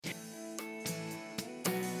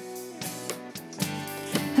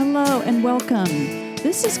Hello and welcome.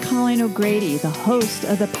 This is Colleen O'Grady, the host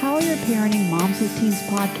of the Power Your Parenting Moms with Teens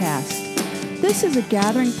podcast. This is a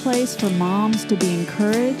gathering place for moms to be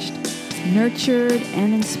encouraged, nurtured,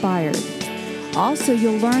 and inspired. Also,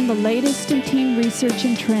 you'll learn the latest in teen research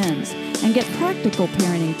and trends and get practical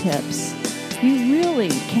parenting tips. You really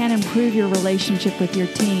can improve your relationship with your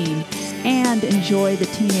teen and enjoy the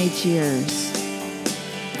teenage years.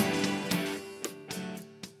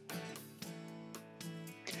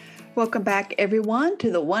 Welcome back, everyone, to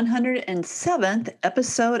the 107th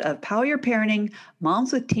episode of Power Your Parenting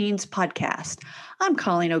Moms with Teens podcast. I'm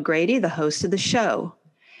Colleen O'Grady, the host of the show.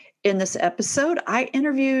 In this episode, I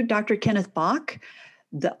interviewed Dr. Kenneth Bach,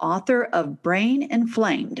 the author of Brain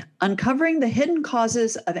Inflamed, Uncovering the Hidden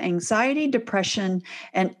Causes of Anxiety, Depression,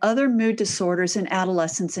 and Other Mood Disorders in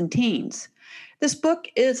Adolescents and Teens. This book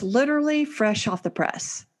is literally fresh off the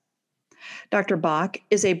press. Dr. Bach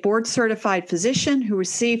is a board-certified physician who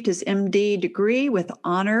received his MD degree with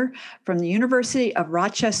honor from the University of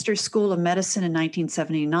Rochester School of Medicine in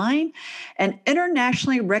 1979, an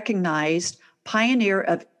internationally recognized pioneer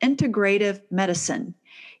of integrative medicine.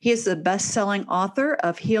 He is the best-selling author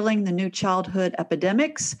of Healing the New Childhood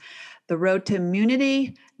Epidemics, The Road to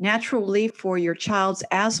Immunity, Natural Relief for Your Child's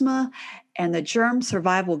Asthma, and the Germ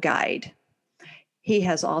Survival Guide. He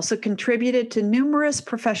has also contributed to numerous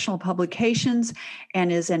professional publications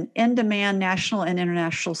and is an in-demand national and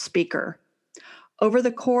international speaker. Over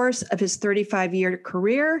the course of his 35-year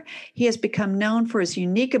career, he has become known for his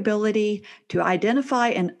unique ability to identify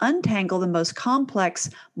and untangle the most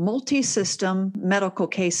complex multi-system medical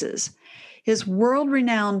cases. His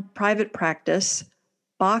world-renowned private practice,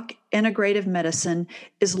 Bach Integrative Medicine,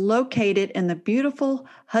 is located in the beautiful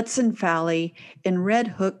Hudson Valley in Red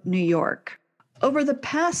Hook, New York. Over the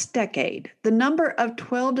past decade, the number of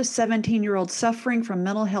 12 to 17-year-olds suffering from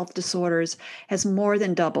mental health disorders has more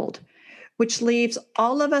than doubled, which leaves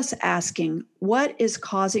all of us asking, what is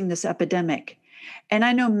causing this epidemic? And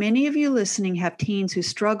I know many of you listening have teens who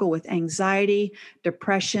struggle with anxiety,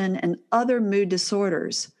 depression, and other mood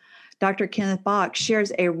disorders. Dr. Kenneth Bach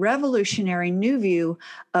shares a revolutionary new view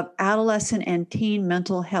of adolescent and teen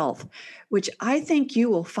mental health, which I think you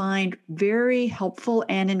will find very helpful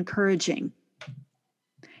and encouraging.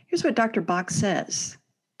 Here's what Dr. Bach says.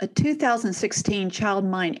 A 2016 Child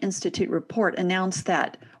Mind Institute report announced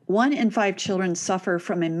that 1 in 5 children suffer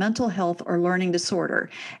from a mental health or learning disorder,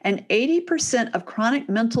 and 80% of chronic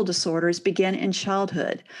mental disorders begin in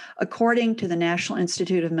childhood, according to the National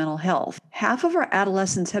Institute of Mental Health. Half of our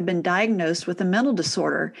adolescents have been diagnosed with a mental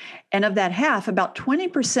disorder, and of that half, about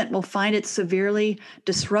 20% will find it severely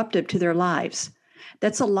disruptive to their lives.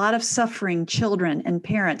 That's a lot of suffering children and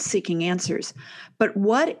parents seeking answers. But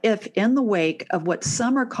what if in the wake of what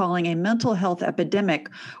some are calling a mental health epidemic,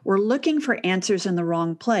 we're looking for answers in the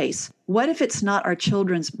wrong place? What if it's not our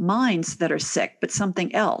children's minds that are sick, but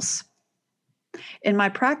something else? In my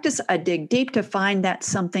practice, I dig deep to find that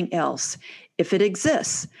something else, if it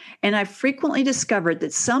exists. And I've frequently discovered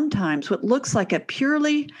that sometimes what looks like a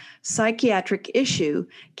purely psychiatric issue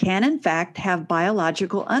can in fact have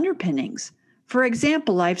biological underpinnings. For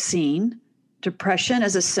example, I've seen depression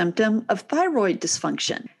as a symptom of thyroid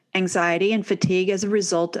dysfunction, anxiety and fatigue as a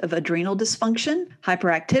result of adrenal dysfunction,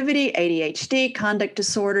 hyperactivity, ADHD, conduct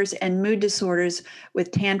disorders, and mood disorders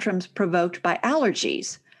with tantrums provoked by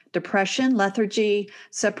allergies, depression, lethargy,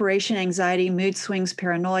 separation anxiety, mood swings,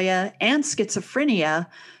 paranoia, and schizophrenia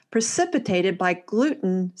precipitated by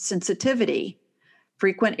gluten sensitivity,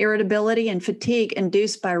 frequent irritability and fatigue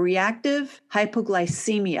induced by reactive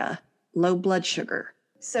hypoglycemia, low blood sugar.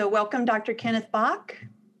 So welcome, Dr. Kenneth Bach.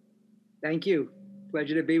 Thank you.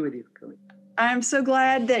 Pleasure to be with you, Colleen. I'm so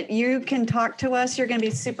glad that you can talk to us. You're going to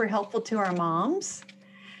be super helpful to our moms.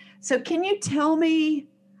 So can you tell me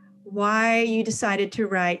why you decided to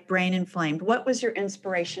write Brain Inflamed? What was your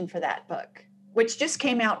inspiration for that book, which just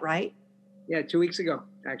came out, right? Yeah, 2 weeks ago,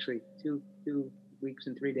 actually. Two weeks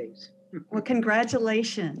and 3 days. Well,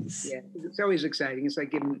 congratulations. Yeah, it's always exciting. It's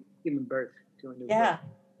like giving birth to a new book.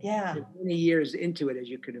 Yeah. There's many years into it, as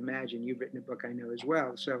you can imagine. You've written a book, I know, as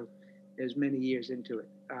well. So there's many years into it.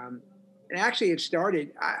 And actually, it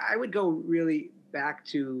started, I would go really back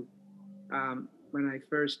to when I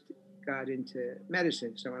first got into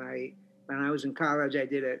medicine. So when I was in college, I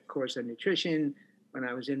did a course on nutrition. When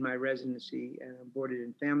I was in my residency and boarded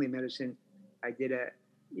in family medicine, I did it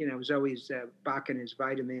was always Bach and his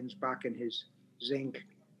vitamins, Bach and his zinc.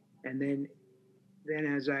 And then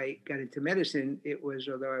as I got into medicine, it was,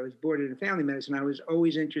 although I was boarded in family medicine, I was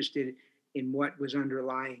always interested in what was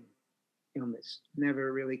underlying illness,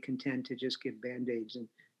 never really content to just give Band-Aids. And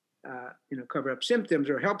cover up symptoms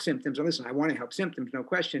or help symptoms. And listen, I want to help symptoms, no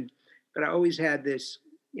question. But I always had this,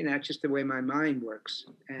 it's just the way my mind works.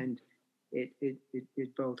 And it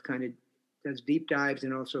both kind of does deep dives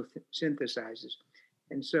and also synthesizes.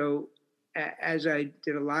 And so as I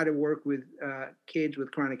did a lot of work with kids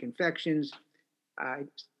with chronic infections, I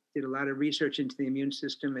did a lot of research into the immune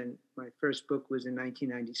system. And my first book was in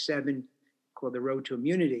 1997 called The Road to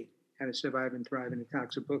Immunity: How to Survive and Thrive in a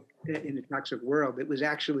Toxic World. It was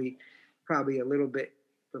actually probably a little bit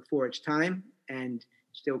before its time and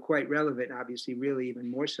still quite relevant, obviously, really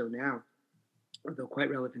even more so now, although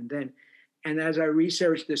quite relevant then. And as I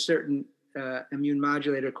researched a certain immune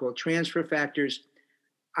modulator called transfer factors,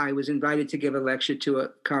 I was invited to give a lecture to a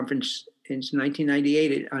conference in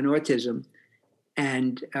 1998 on autism.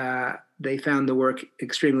 And they found the work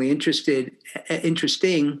extremely interesting,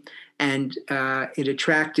 and it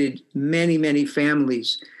attracted many, many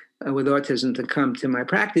families with autism to come to my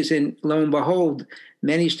practice. And lo and behold,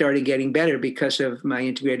 many started getting better because of my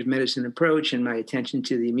integrative medicine approach and my attention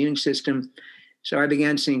to the immune system. So I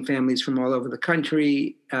began seeing families from all over the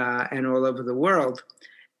country and all over the world.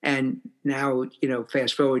 And now,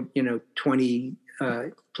 fast forward, 20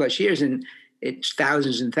 plus years, and it's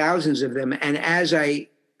thousands and thousands of them. And as I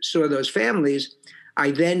saw those families,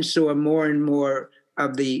 I then saw more and more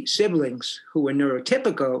of the siblings who were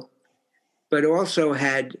neurotypical, but also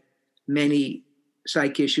had many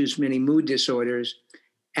psych issues, many mood disorders.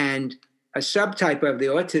 And a subtype of the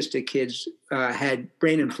autistic kids had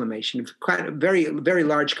brain inflammation. Quite a very, very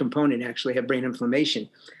large component actually had brain inflammation.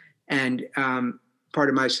 And part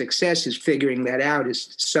of my success is figuring that out,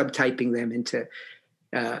 is subtyping them into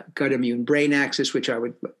gut immune brain axis, which I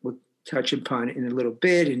would touch upon in a little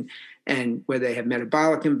bit, and whether they have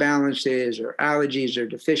metabolic imbalances or allergies or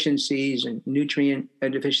deficiencies and nutrient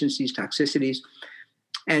deficiencies, toxicities.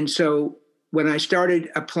 And so when I started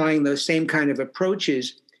applying those same kind of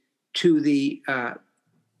approaches to the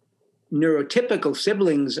neurotypical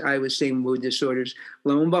siblings I was seeing mood disorders,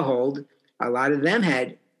 lo and behold, a lot of them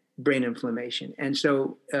had brain inflammation. And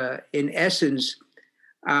so in essence,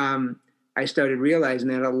 I started realizing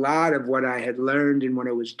that a lot of what I had learned and what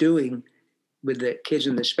I was doing with the kids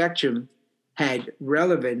in the spectrum had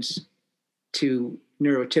relevance to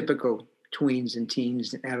neurotypical tweens and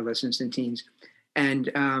teens, adolescents and teens. And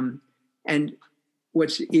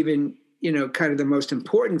what's even, kind of the most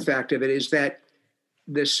important fact of it is that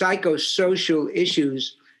the psychosocial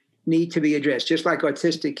issues need to be addressed. Just like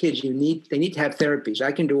autistic kids, they need to have therapies.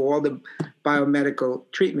 I can do all the biomedical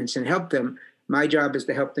treatments and help them. My job is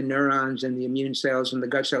to help the neurons and the immune cells and the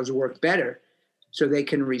gut cells work better so they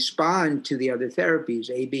can respond to the other therapies,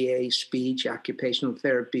 ABA, speech, occupational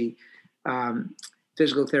therapy,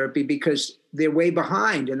 physical therapy, because they're way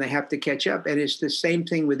behind and they have to catch up. And it's the same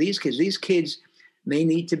thing with these kids. These kids may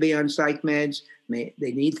need to be on psych meds, they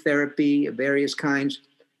need therapy of various kinds.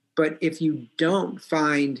 But if you don't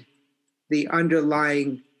find the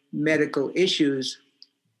underlying medical issues,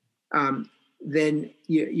 then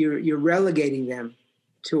you're relegating them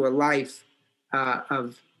to a life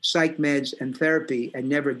of psych meds and therapy and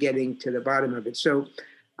never getting to the bottom of it. So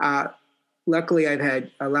luckily, I've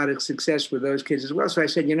had a lot of success with those kids as well. So I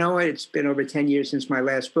said, you know what? It's been over 10 years since my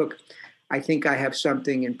last book. I think I have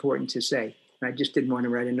something important to say. And I just didn't want to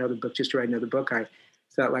write another book just to write another book. I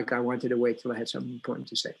felt like I wanted to wait till I had something important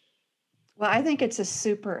to say. Well, I think it's a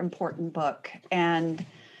super important book, and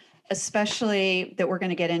especially that we're going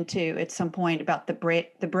to get into at some point about the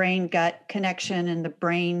brain-gut connection and the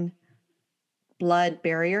brain-blood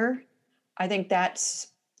barrier. I think that's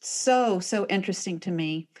so interesting to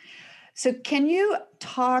me. So can you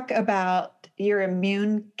talk about your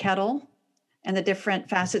immune kettle and the different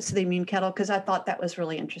facets of the immune kettle? Because I thought that was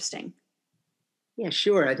really interesting. Yeah,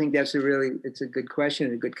 sure. I think it's a good question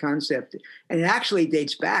and a good concept. And it actually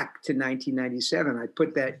dates back to 1997. I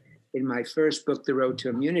put that in my first book, The Road to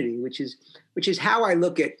Immunity, which is how I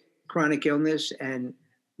look at chronic illness and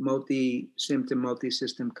multi-symptom,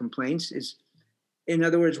 multi-system complaints. In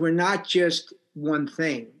other words, we're not just one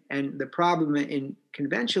thing. And the problem in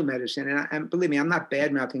conventional medicine, and believe me, I'm not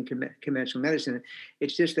bad-mouthing conventional medicine.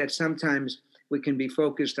 It's just that sometimes we can be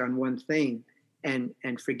focused on one thing and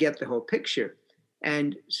forget the whole picture.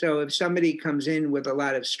 And so if somebody comes in with a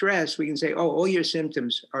lot of stress, we can say, oh, all your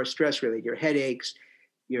symptoms are stress-related, your headaches,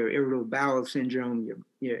 your irritable bowel syndrome,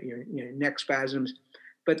 your neck spasms.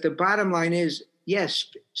 But the bottom line is, yes,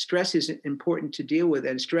 stress is important to deal with,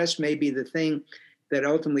 and stress may be the thing that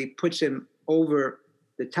ultimately puts him over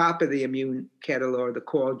the top of the immune kettle or the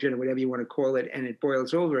cauldron or whatever you want to call it, and it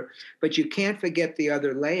boils over. But you can't forget the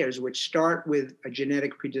other layers, which start with a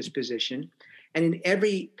genetic predisposition. And in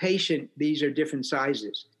every patient, these are different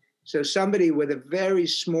sizes. So somebody with a very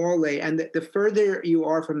small layer, and the further you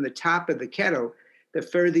are from the top of the kettle, the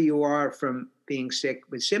further you are from being sick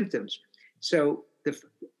with symptoms. So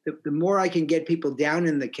the more I can get people down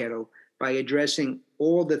in the kettle by addressing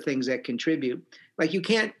all the things that contribute, like you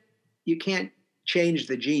can't change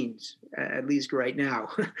the genes, at least right now,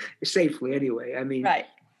 safely anyway. I mean, right,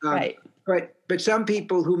 right. But some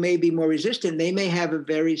people who may be more resistant, they may have a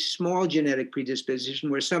very small genetic predisposition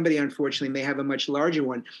where somebody unfortunately may have a much larger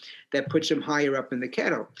one that puts them higher up in the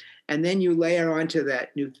kettle. And then you layer onto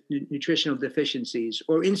that nutritional deficiencies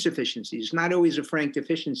or insufficiencies, not always a frank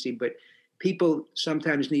deficiency, but people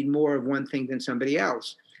sometimes need more of one thing than somebody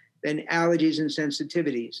else. Then allergies and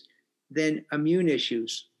sensitivities, then immune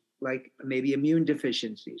issues, like maybe immune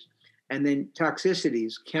deficiencies, and then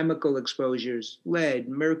toxicities, chemical exposures, lead,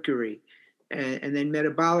 mercury, and then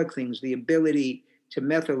metabolic things, the ability to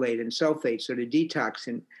methylate and sulfate, so to detox,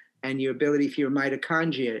 and your ability for your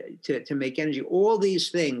mitochondria to make energy, all these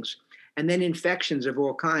things, and then infections of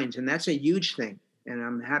all kinds. And that's a huge thing. And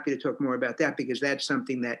I'm happy to talk more about that because that's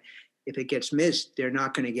something that if it gets missed, they're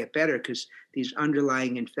not going to get better because these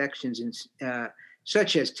underlying infections,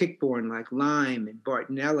 such as tick-borne like Lyme and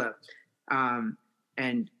Bartonella,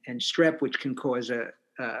 and strep, which can cause a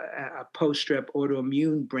post-strep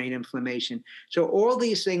autoimmune brain inflammation. So all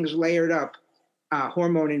these things layered up,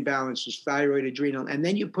 hormone imbalances, thyroid, adrenal, and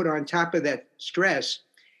then you put on top of that stress,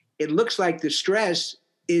 it looks like the stress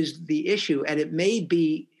is the issue, and it may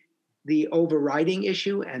be the overriding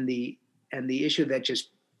issue and the issue that just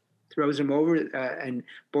throws them over and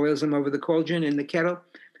boils them over the cauldron in the kettle.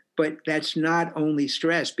 But that's not only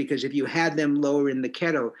stress, because if you had them lower in the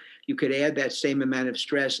kettle, you could add that same amount of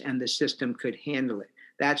stress and the system could handle it.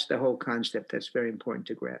 That's the whole concept that's very important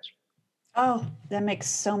to grasp. Oh, that makes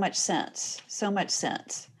so much sense. So much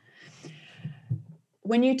sense.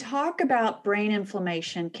 When you talk about brain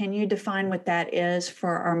inflammation, can you define what that is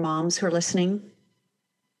for our moms who are listening?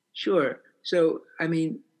 Sure. So, I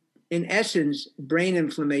mean, in essence, brain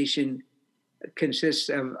inflammation consists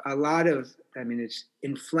of a lot of, it's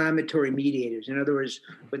inflammatory mediators. In other words,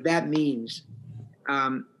 what that means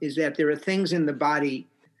is that there are things in the body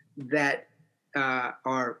that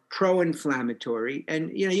are pro-inflammatory.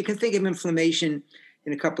 And, you can think of inflammation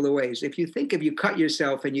in a couple of ways. If you cut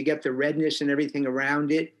yourself and you get the redness and everything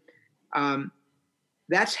around it,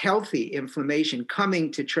 that's healthy inflammation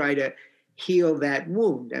coming to try to heal that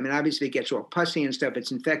wound. Obviously it gets all pussy and stuff,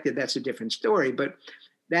 it's infected, that's a different story. But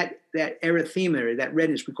that erythema, or that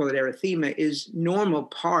redness, we call it erythema, is normal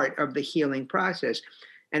part of the healing process.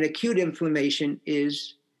 And acute inflammation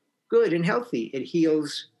is good and healthy. It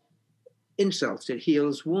heals insults, it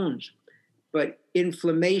heals wounds. But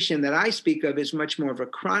inflammation that I speak of is much more of a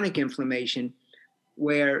chronic inflammation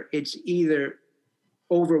where it's either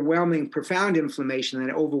overwhelming, profound inflammation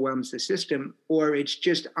that overwhelms the system, or it's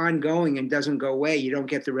just ongoing and doesn't go away. You don't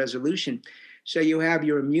get the resolution. So you have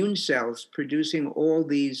your immune cells producing all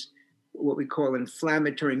these, what we call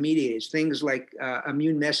inflammatory mediators, things like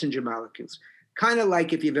immune messenger molecules. Kind of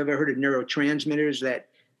like if you've ever heard of neurotransmitters that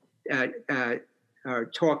are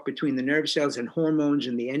talk between the nerve cells and hormones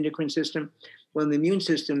in the endocrine system. Well, in the immune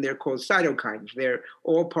system, they're called cytokines. They're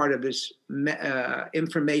all part of this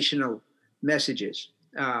informational messages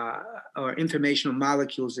or informational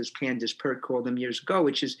molecules, as Candace Pert called them years ago,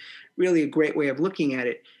 which is really a great way of looking at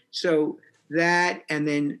it. So that, and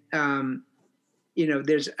then,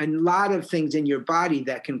 there's a lot of things in your body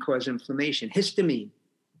that can cause inflammation. Histamine,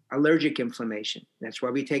 allergic inflammation. That's why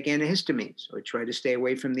we take antihistamines or try to stay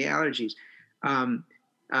away from the allergies.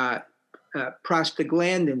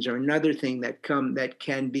 Prostaglandins are another thing that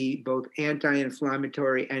can be both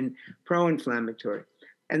anti-inflammatory and pro-inflammatory.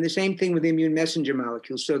 And the same thing with the immune messenger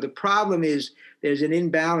molecules. So the problem is there's an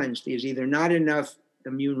imbalance. There's either not enough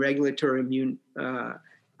immune regulatory,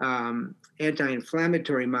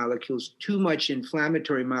 anti-inflammatory molecules, too much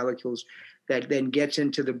inflammatory molecules that then gets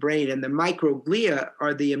into the brain. And the microglia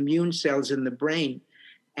are the immune cells in the brain.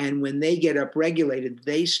 And when they get upregulated,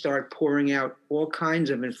 they start pouring out all kinds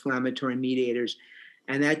of inflammatory mediators.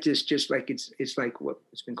 And that just like it's like what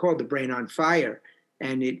it's been called the brain on fire.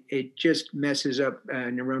 And it just messes up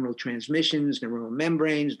neuronal transmissions, neuronal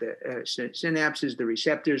membranes, the synapses, the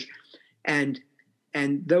receptors. And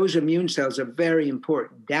those immune cells are very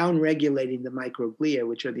important. Down-regulating the microglia,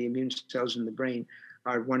 which are the immune cells in the brain,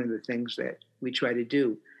 are one of the things that we try to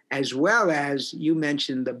do. As well as you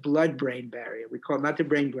mentioned the blood-brain barrier. We call it not the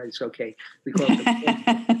brain barrier, it's okay. We call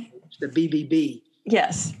it the BBB.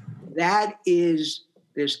 Yes. That is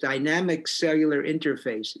this dynamic cellular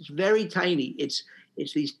interface. It's very tiny. It's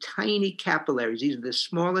these tiny capillaries. These are the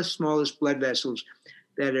smallest blood vessels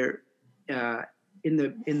that are in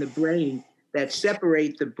the brain that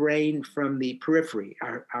separate the brain from the periphery,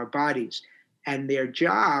 our bodies. And their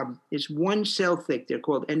job is one cell thick. They're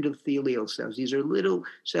called endothelial cells. These are little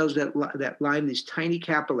cells that line these tiny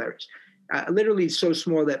capillaries, literally so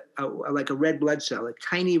small that like a red blood cell, a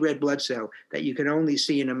tiny red blood cell that you can only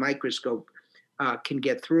see in a microscope can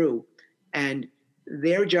get through. And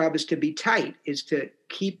their job is to be tight, is to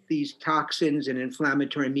keep these toxins and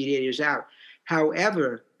inflammatory mediators out.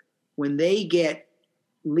 However, when they get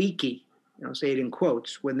leaky, I'll say it in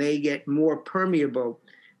quotes, when they get more permeable,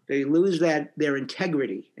 they lose their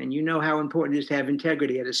integrity. And you know how important it is to have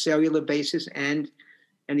integrity at a cellular basis and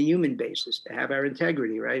a human basis, to have our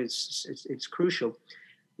integrity, right? It's crucial.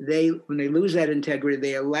 When they lose that integrity,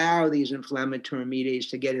 they allow these inflammatory mediators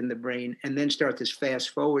to get in the brain and then start this fast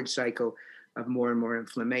forward cycle of more and more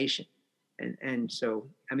inflammation. And so,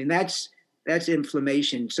 I mean, that's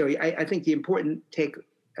inflammation. So I think the important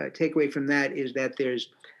takeaway from that is that there's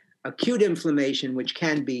acute inflammation, which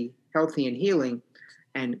can be healthy and healing,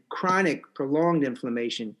 and chronic prolonged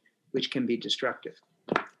inflammation, which can be destructive.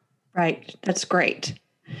 Right. That's great.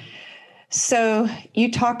 So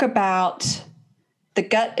you talk about the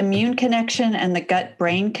gut immune connection and the gut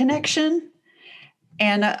brain connection.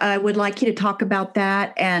 And I would like you to talk about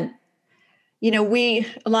that. And, you know, a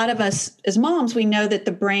lot of us as moms, we know that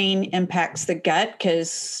the brain impacts the gut,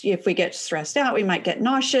 because if we get stressed out, we might get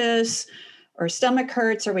nauseous or stomach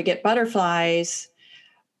hurts, or we get butterflies.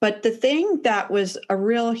 But the thing that was a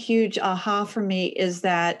real huge aha for me is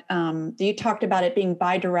that you talked about it being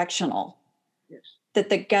bidirectional, yes, that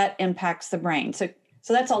the gut impacts the brain. So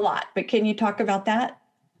that's a lot, but can you talk about that?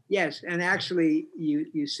 Yes, and actually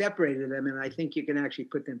you separated them, and I think you can actually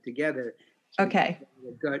put them together. So okay.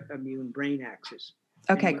 The gut immune brain axis.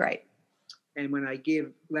 Okay, great. And when I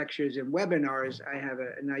give lectures and webinars, I have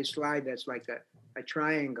a nice slide that's like a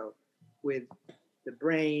triangle with the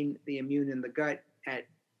brain, the immune, and the gut at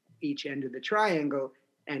each end of the triangle,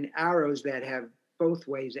 and arrows that have both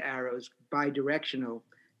ways arrows, bidirectional.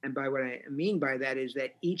 And by what I mean by that is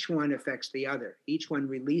that each one affects the other. Each one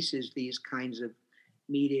releases these kinds of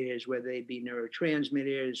mediators, whether they be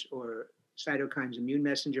neurotransmitters or cytokines, immune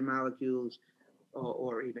messenger molecules,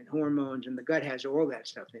 or even hormones. And the gut has all that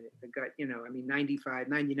stuff in it. The gut,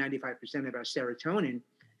 95% of our serotonin,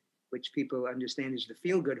 which people understand is the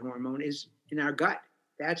feel-good hormone, is in our gut.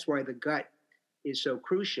 That's why the gut is so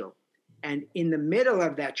crucial. And in the middle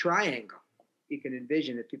of that triangle, you can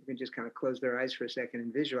envision it. People can just kind of close their eyes for a second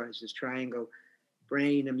and visualize this triangle,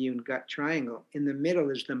 brain, immune, gut triangle. In the middle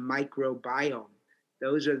is the microbiome.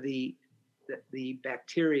 Those are the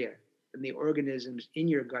bacteria and the organisms in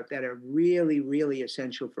your gut that are really, really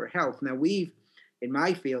essential for health. Now, in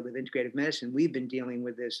my field of integrative medicine, we've been dealing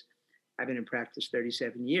with this. I've been in practice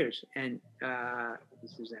 37 years, and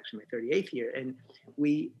this is actually my 38th year. And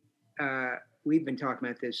we've been talking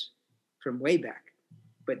about this from way back,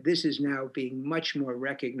 but this is now being much more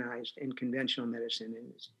recognized in conventional medicine, and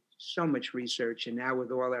there's so much research. And now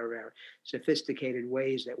with all our sophisticated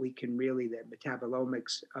ways that we can really, the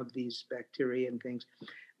metabolomics of these bacteria and things,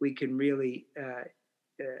 we can really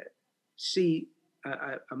see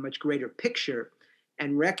a much greater picture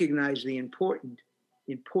and recognize the importance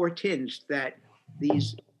that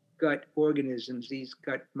these gut organisms, these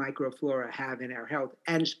gut microflora have in our health,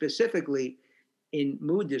 and specifically in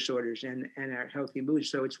mood disorders and our healthy moods.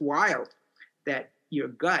 So it's wild that your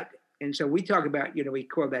gut, and so we talk about, we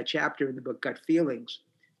call that chapter in the book Gut Feelings,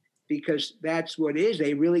 because that's what it is.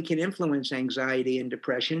 They really can influence anxiety and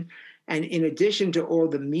depression. And in addition to all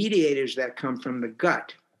the mediators that come from the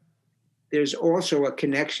gut, there's also a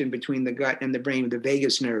connection between the gut and the brain, the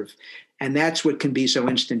vagus nerve. And that's what can be so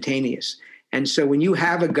instantaneous. And so when you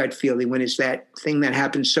have a gut feeling, when it's that thing that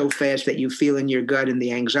happens so fast that you feel in your gut and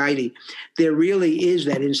the anxiety, there really is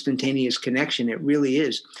that instantaneous connection. It really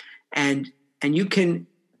is. And you can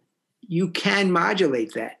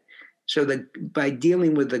modulate that. So that by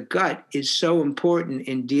dealing with the gut is so important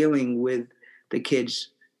in dealing with the kids'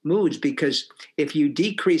 moods, because if you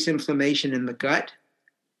decrease inflammation in the gut,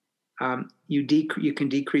 you can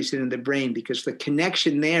decrease it in the brain, because the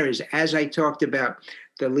connection there is, as I talked about,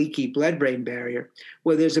 the leaky blood-brain barrier.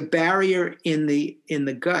 Well, there's a barrier in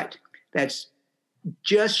the gut that's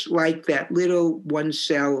just like that little one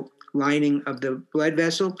cell lining of the blood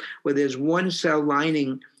vessel, where there's one cell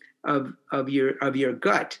lining of your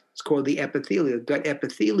gut. It's called the epithelia, gut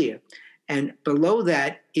epithelia. And below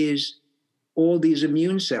that is all these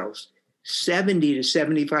immune cells. 70 to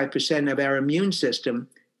 75% of our immune system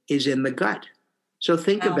is in the gut. So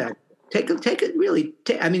think about it.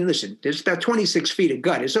 I mean, listen, there's about 26 feet of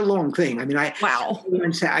gut. It's a long thing. I mean, Wow.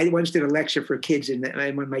 I once did a lecture for kids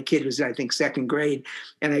when my kid was, I think, second grade,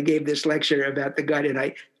 and I gave this lecture about the gut, and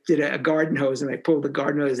I did a garden hose, and I pulled the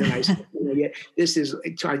garden hose, and I said, this is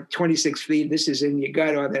 26 feet. This is in your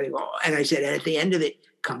gut. And I said, and at the end of it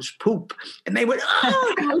comes poop. And they went,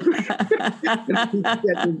 oh, no.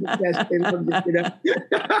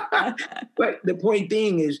 But the point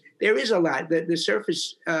being is there is a lot. The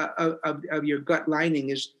surface of your gut lining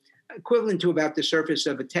is equivalent to about the surface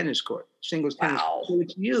of a tennis court, singles tennis court. So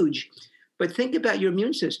it's huge. But think about your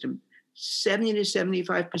immune system, 70 to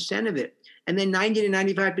 75% of it. And then 90 to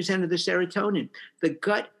 95% of the serotonin. The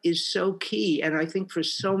gut is so key. And I think for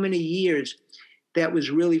so many years, that was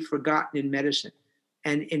really forgotten in medicine.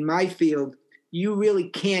 And in my field, you really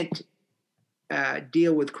can't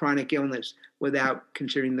deal with chronic illness without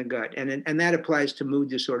considering the gut. And that applies to mood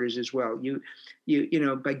disorders as well. You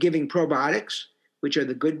know, by giving probiotics, which are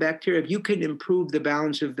the good bacteria, if you can improve the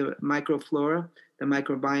balance of the microflora, the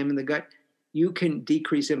microbiome in the gut, you can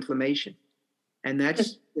decrease inflammation. And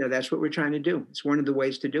that's what we're trying to do. It's one of the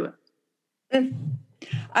ways to do it.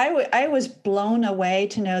 I was blown away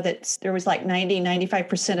to know that there was like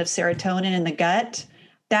 95% of serotonin in the gut.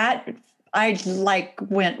 That I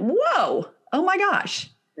went, whoa, oh my gosh.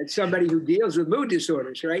 That's somebody who deals with mood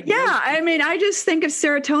disorders, right? Yeah, I mean, I just think of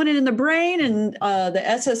serotonin in the brain and the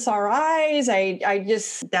SSRIs.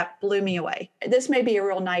 That blew me away. This may be a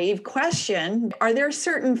real naive question. Are there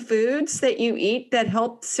certain foods that you eat that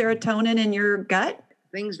help serotonin in your gut?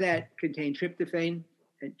 Things that contain tryptophan,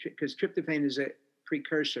 because tryptophan is a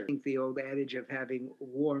precursor. I think the old adage of having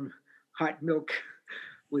warm, hot milk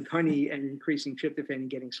with honey and increasing tryptophan and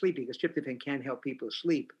getting sleepy, because tryptophan can help people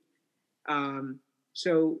sleep.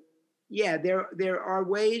 So yeah, there are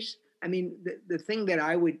ways. I mean, the thing that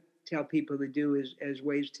I would tell people to do is as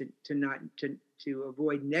ways to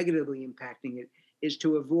avoid negatively impacting it is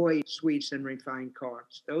to avoid sweets and refined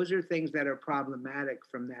carbs. Those are things that are problematic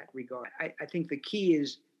from that regard. I think the key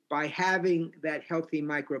is by having that healthy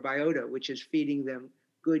microbiota, which is feeding them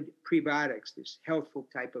good prebiotics, this healthful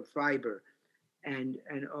type of fiber, and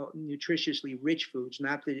nutritiously rich foods,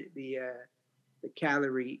 not the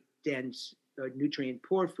calorie dense, nutrient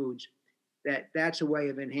poor foods. That's a way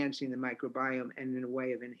of enhancing the microbiome and in a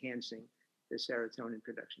way of enhancing the serotonin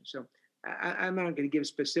production. So I'm not going to give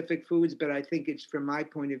specific foods, but I think it's, from my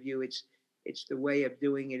point of view, it's the way of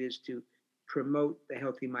doing it is to promote the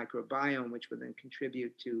healthy microbiome, which will then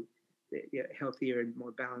contribute to the healthier and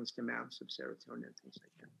more balanced amounts of serotonin and things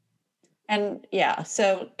like that. And yeah,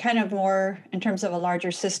 so kind of more in terms of a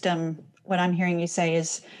larger system, what I'm hearing you say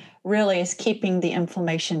is keeping the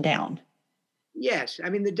inflammation down. Yes. I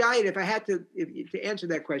mean, the diet, if I had to answer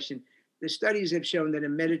that question, the studies have shown that a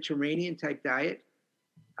Mediterranean type diet,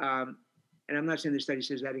 and I'm not saying the study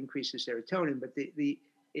says that increases serotonin, but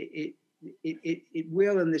it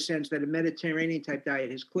will, in the sense that a Mediterranean type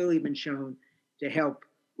diet has clearly been shown to help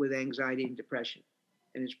with anxiety and depression.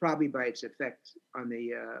 And it's probably by its effect on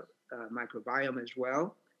the microbiome as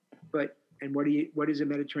well. And what is a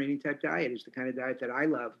Mediterranean type diet? It's the kind of diet that I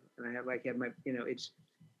love. And I have my,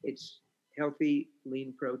 it's healthy,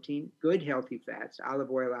 lean protein, good healthy fats, olive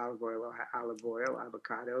oil,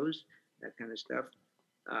 avocados, that kind of stuff,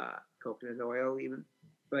 coconut oil even.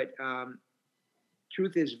 But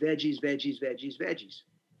truth is veggies.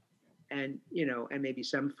 And, and maybe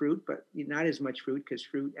some fruit, but not as much fruit, because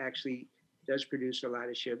fruit actually does produce a lot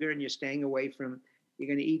of sugar. And you're staying away from, you're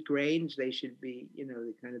going to eat grains. They should be,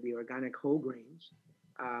 kind of the organic whole grains.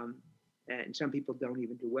 And some people don't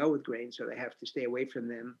even do well with grains, so they have to stay away from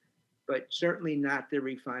them. But certainly not the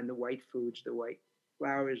refined, the white foods, the white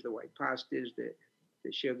flours, the white pastas, the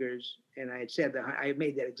sugars. And I had said that I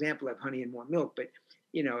made that example of honey and more milk, but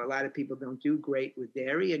a lot of people don't do great with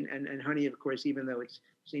dairy and honey, of course, even though it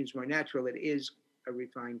seems more natural, it is a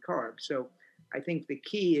refined carb. So I think the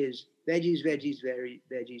key is veggies,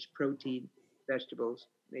 protein, vegetables,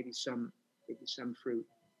 maybe some fruit,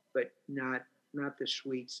 but not the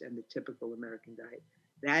sweets and the typical American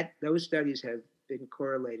diet. Those studies have been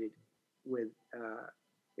correlated with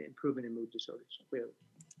improvement in mood disorders, clearly.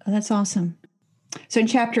 Oh, that's awesome. So in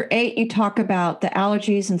chapter 8, you talk about the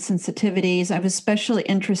allergies and sensitivities. I was especially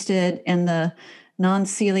interested in the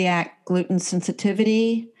non-celiac gluten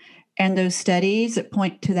sensitivity and those studies that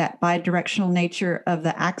point to that bidirectional nature of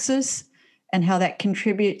the axis and how that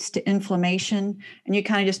contributes to inflammation. And you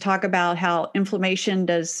kind of just talk about how inflammation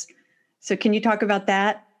does. So can you talk about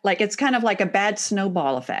that? Like, it's kind of like a bad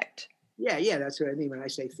snowball effect. Yeah, that's what I mean when I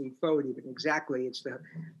say feed forward. Even exactly,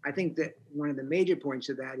 I think that one of the major points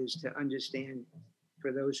of that is to understand,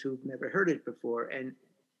 for those who've never heard it before, and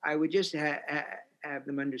I would just have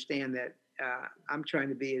them understand that I'm trying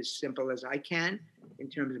to be as simple as I can in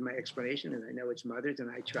terms of my explanation. And I know it's mothers, and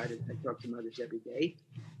I talk to mothers every day.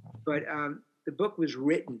 But the book was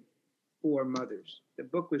written for mothers. The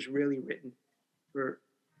book was really written for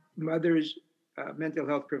mothers, mental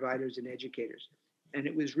health providers, and educators. And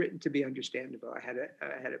it was written to be understandable. I had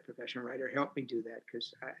a professional writer help me do that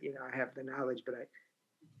because I have the knowledge, but I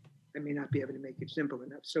may not be able to make it simple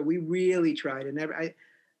enough. So we really tried, and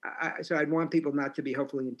so I'd want people not to be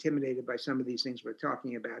hopefully intimidated by some of these things we're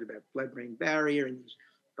talking about blood-brain barrier and these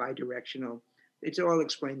bidirectional. It's all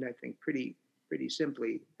explained, I think, pretty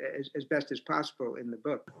simply as best as possible in the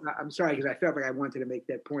book. I'm sorry, because I felt like I wanted to make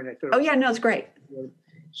that point. I thought. Oh yeah, no, it's great.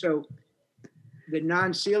 So the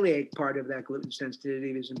non-celiac part of that gluten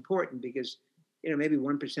sensitivity is important because maybe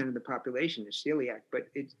 1% of the population is celiac, but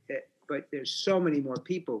there's so many more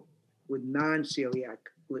people with non-celiac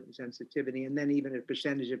gluten sensitivity, and then even a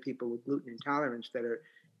percentage of people with gluten intolerance that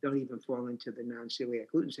don't even fall into the non-celiac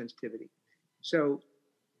gluten sensitivity. So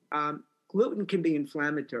gluten can be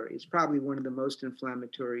inflammatory. It's probably one of the most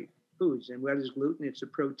inflammatory foods. And what is gluten? It's a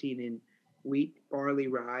protein in wheat, barley,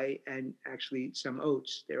 rye, and actually some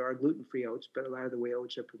oats. There are gluten-free oats, but a lot of the way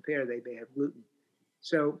oats are prepared, they may have gluten.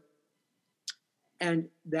 So, and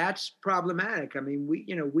that's problematic. I mean,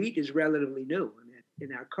 wheat is relatively new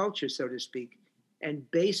in our culture, so to speak. And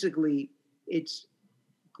basically, it's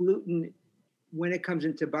gluten, when it comes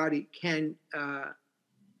into body, can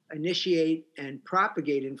initiate and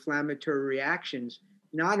propagate inflammatory reactions,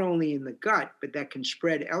 not only in the gut, but that can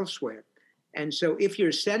spread elsewhere. And so if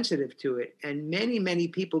you're sensitive to it, and many, many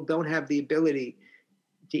people don't have the ability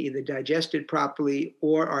to either digest it properly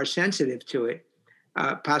or are sensitive to it,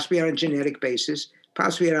 possibly on a genetic basis,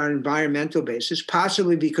 possibly on an environmental basis,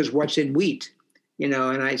 possibly because what's in wheat, and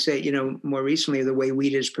I say, more recently, the way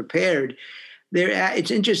wheat is prepared,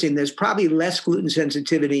 it's interesting. There's probably less gluten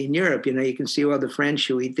sensitivity in Europe. You can see all the French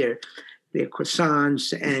who eat their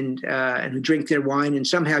croissants and who drink their wine and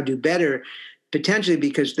somehow do better, potentially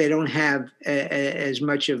because they don't have as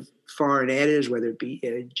much of foreign additives, whether it be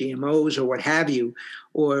GMOs or what have you,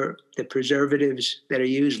 or the preservatives that are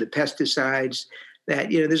used, the pesticides.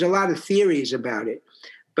 That there's a lot of theories about it,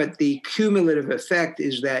 but the cumulative effect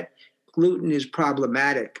is that gluten is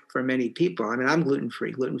problematic for many people. I mean, I'm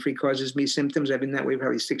gluten-free. Gluten-free causes me symptoms. I've been that way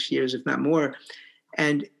probably 6 years, if not more.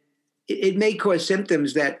 And it may cause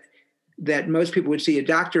symptoms that most people would see a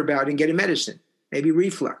doctor about and get a medicine, maybe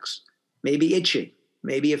reflux, maybe itching,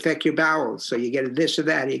 maybe affect your bowels. So you get this or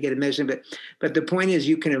that, you get a medicine. But the point is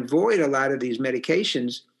you can avoid a lot of these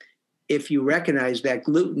medications if you recognize that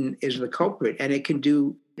gluten is the culprit. And it can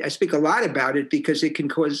do, I speak a lot about it because it can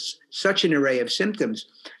cause such an array of symptoms.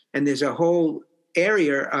 And there's a whole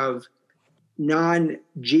area of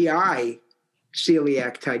non-GI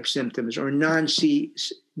celiac type symptoms or non-GI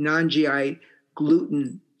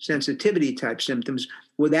gluten sensitivity type symptoms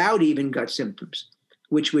without even gut symptoms,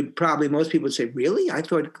 which would probably most people would say, really? I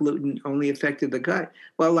thought gluten only affected the gut.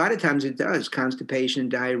 Well, a lot of times it does. Constipation,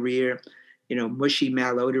 diarrhea, mushy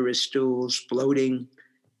malodorous stools, bloating.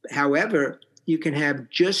 However, you can have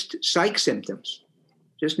just psych symptoms,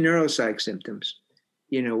 just neuropsych symptoms.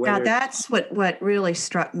 Now that's what really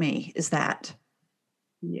struck me is that.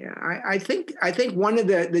 Yeah, I think one of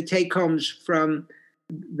the take homes from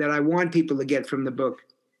that I want people to get from the book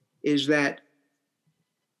is that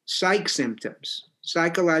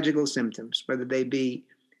psychological symptoms, whether they be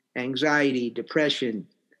anxiety, depression,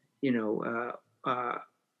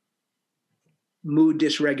 mood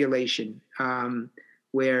dysregulation,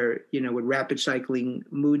 where with rapid cycling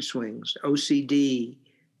mood swings, OCD,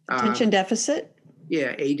 attention deficit.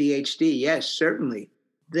 Yeah, ADHD, yes, certainly.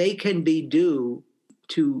 They can be due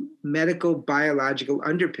to medical biological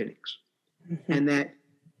underpinnings. Mm-hmm. And that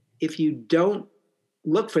if you don't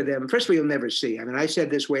look for them, first of all, you'll never see. I mean, I said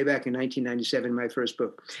this way back in 1997 in my first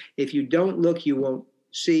book. If you don't look, you won't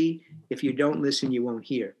see. If you don't listen, you won't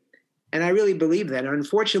hear. And I really believe that.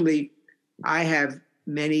 Unfortunately, I have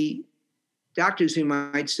many doctors who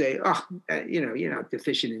might say, you're not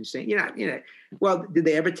deficient in zinc. You're not, Well, did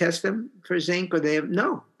they ever test them for zinc or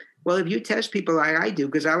no? Well, if you test people like I do,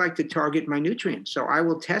 because I like to target my nutrients. So I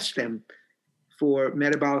will test them for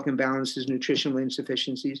metabolic imbalances, nutritional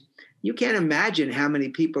insufficiencies. You can't imagine how many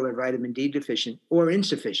people are vitamin D deficient or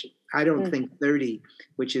insufficient. I don't think 30,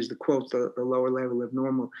 which is the quote, the lower level of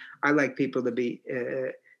normal. I like people to be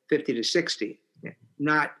 50 to 60,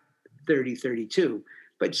 not 30, 32.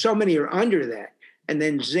 But so many are under that. And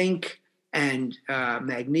then zinc and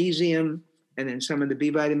magnesium, and then some of the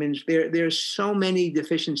B vitamins. There's so many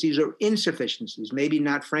deficiencies or insufficiencies, maybe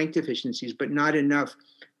not frank deficiencies, but not enough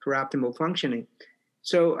for optimal functioning.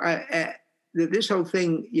 So this whole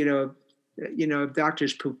thing, of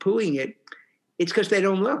doctors poo-pooing it, it's because they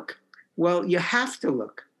don't look. Well, you have to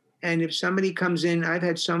look. And if somebody comes in, I've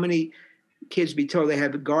had so many kids be told they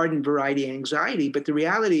have garden variety anxiety, but the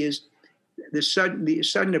reality is the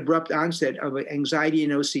sudden abrupt onset of anxiety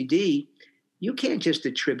and OCD, you can't just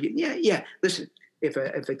attribute. Yeah. Listen, if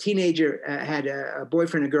a teenager had a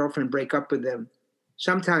boyfriend or girlfriend break up with them,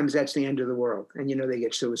 sometimes that's the end of the world, and they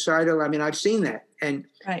get suicidal. I mean, I've seen that, and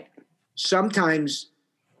right. Sometimes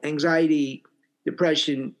anxiety,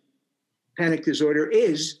 depression, panic disorder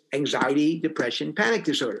is anxiety, depression, panic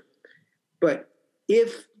disorder. But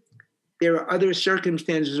if there are other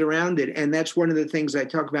circumstances around it, and that's one of the things I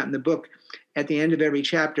talk about in the book. At the end of every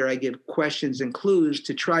chapter, I give questions and clues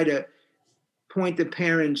to try to point the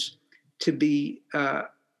parents to be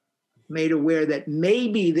made aware that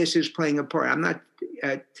maybe this is playing a part. I'm not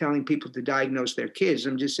telling people to diagnose their kids.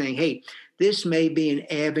 I'm just saying, hey, this may be an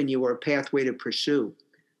avenue or a pathway to pursue,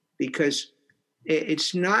 because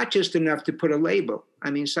it's not just enough to put a label.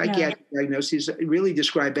 I mean, psychiatric diagnoses really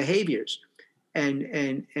describe behaviors, and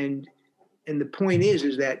the point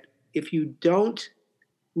is that if you don't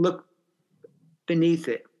look beneath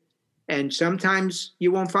it, and sometimes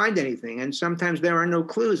you won't find anything, and sometimes there are no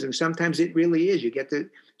clues, and sometimes it really is. You get the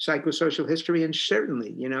psychosocial history, and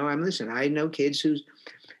certainly, I know kids who's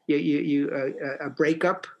a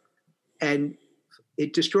breakup, and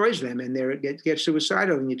it destroys them, and they get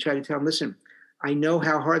suicidal, and you try to tell them, listen, I know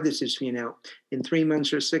how hard this is for you now. In 3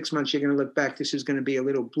 months or 6 months, you're going to look back. This is going to be a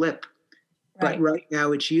little blip. Right. But right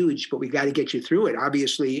now it's huge, but we got to get you through it.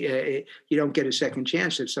 Obviously, you don't get a second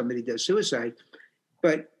chance if somebody does suicide.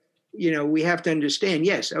 But, we have to understand,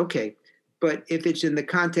 yes, okay. But if it's in the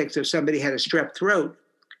context of somebody had a strep throat,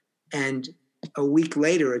 and a week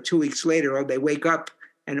later or 2 weeks later, they wake up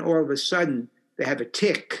and all of a sudden they have a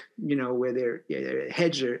tic, where their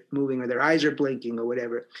heads are moving or their eyes are blinking or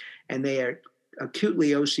whatever, and they are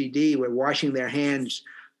acutely OCD, where washing their hands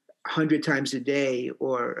 100 times a day,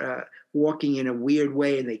 or walking in a weird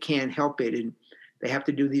way and they can't help it, and they have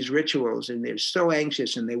to do these rituals, and they're so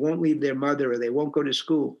anxious, and they won't leave their mother, or they won't go to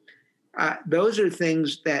school. Those are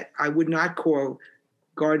things that I would not call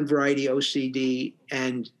garden variety OCD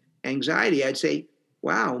and anxiety. I'd say,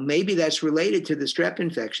 wow, maybe that's related to the strep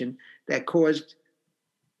infection that caused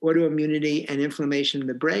autoimmunity and inflammation in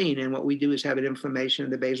the brain. And what we do is have an inflammation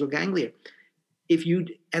in the basal ganglia.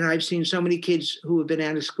 And I've seen so many kids who have been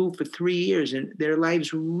out of school for 3 years and their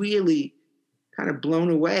lives really kind of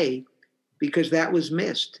blown away because that was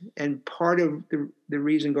missed. And part of the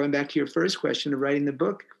reason, going back to your first question of writing the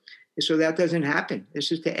book, is so that doesn't happen.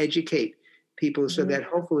 This is to educate people so that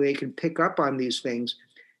hopefully they can pick up on these things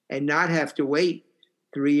and not have to wait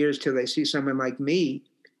 3 years till they see someone like me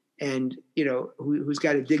and, who's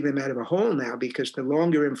got to dig them out of a hole now, because the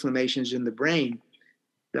longer inflammation is in the brain,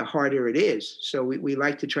 the harder it is. So we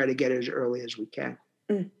like to try to get it as early as we can.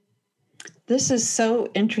 This is so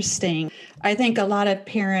interesting. I think a lot of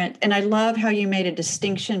parents, and I love how you made a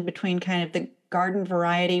distinction between kind of the garden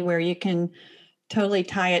variety, where you can totally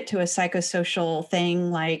tie it to a psychosocial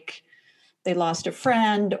thing, like they lost a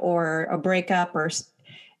friend or a breakup,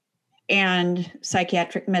 and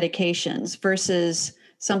psychiatric medications, versus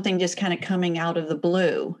something just kind of coming out of the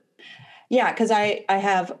blue. Yeah, because I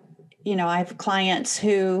have clients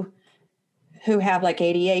who have like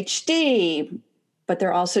ADHD, but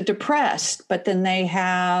they're also depressed. But then they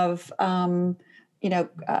have,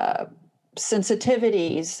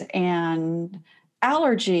 sensitivities and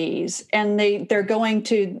allergies, and they're going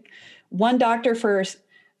to one doctor for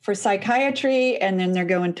psychiatry, and then they're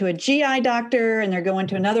going to a GI doctor, and they're going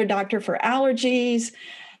to another doctor for allergies.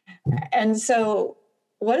 And so,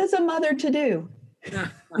 what is a mother to do?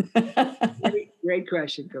 Great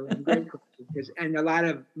question, Colleen. Great question. And a lot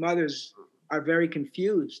of mothers are very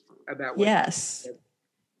confused about what. Yes.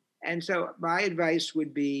 And so my advice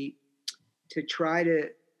would be to try to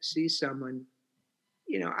see someone,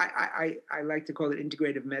 I like to call it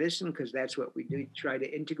integrative medicine, because that's what we do, try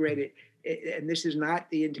to integrate it. And this is not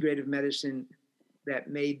the integrative medicine that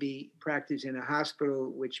may be practiced in a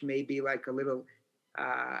hospital, which may be like a little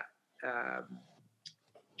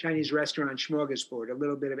Chinese restaurant smorgasbord, a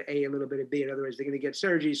little bit of A, a little bit of B. In other words, they're going to get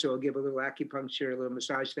surgery, so I'll give a little acupuncture, a little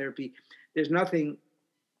massage therapy. There's nothing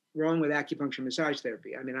wrong with acupuncture massage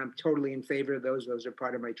therapy. I mean, I'm totally in favor of those. Those are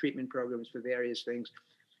part of my treatment programs for various things.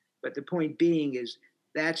 But the point being is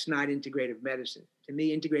that's not integrative medicine. To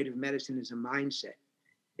me, integrative medicine is a mindset.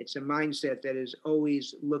 It's a mindset that is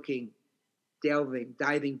always looking, delving,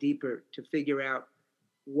 diving deeper to figure out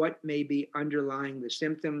what may be underlying the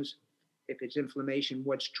symptoms. If it's inflammation,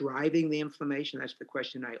 what's driving the inflammation? That's the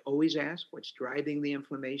question I always ask. What's driving the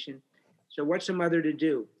inflammation? So what's a mother to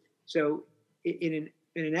do? So in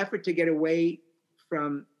an effort to get away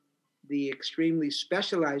from the extremely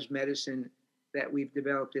specialized medicine that we've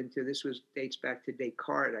developed into, dates back to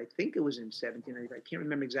Descartes. I think it was in 1790. I can't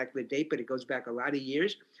remember exactly the date, but it goes back a lot of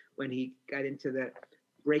years when he got into the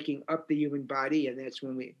breaking up the human body. And that's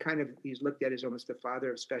when he's looked at as almost the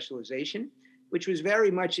father of specialization, which was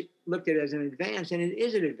very much looked at as an advance, and it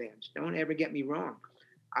is an advance. Don't ever get me wrong.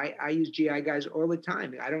 I use GI guys all the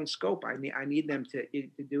time. I don't scope. I need them to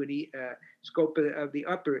do a scope of the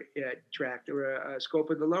upper tract or a scope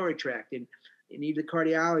of the lower tract. And you need the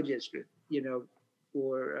cardiologist,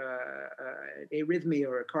 for arrhythmia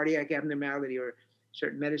or a cardiac abnormality or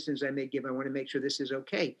certain medicines I may give. I want to make sure this is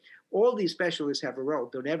okay. All these specialists have a role.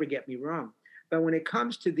 Don't ever get me wrong. But when it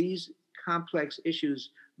comes to these complex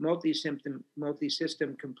issues, multi-system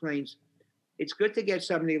complaints, it's good to get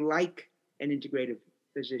somebody like an integrative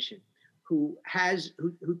physician who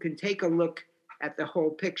can take a look at the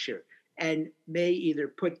whole picture and may either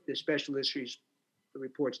put the specialist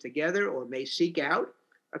reports together or may seek out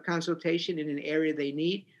a consultation in an area they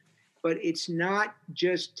need. But it's not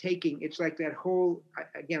just it's like that whole,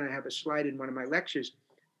 again, I have a slide in one of my lectures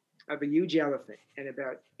of a huge elephant and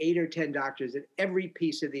about 8 or 10 doctors at every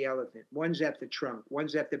piece of the elephant. One's at the trunk,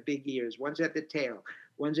 one's at the big ears, one's at the tail,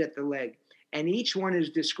 one's at the leg. And each one is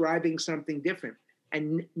describing something different.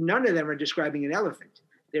 And none of them are describing an elephant.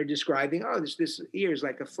 They're describing, this ear is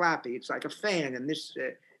like a flappy, it's like a fan, and this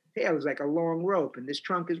tail is like a long rope, and this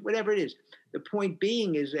trunk is whatever it is. The point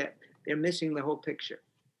being is that they're missing the whole picture.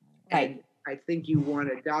 Right. And I think you want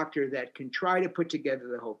a doctor that can try to put together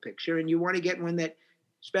the whole picture, and you want to get one that,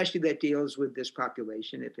 especially that deals with this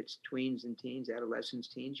population. If it's tweens and teens, adolescents,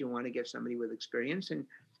 teens, you want to get somebody with experience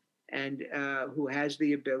and who has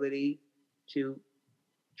the ability to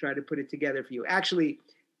try to put it together for you. Actually,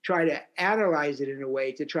 try to analyze it in a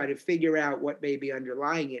way to try to figure out what may be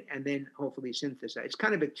underlying it, and then hopefully synthesize. It's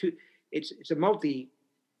kind of it's a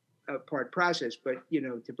multi-part process, but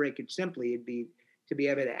to break it simply, it'd be to be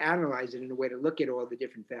able to analyze it in a way to look at all the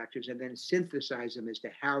different factors and then synthesize them as to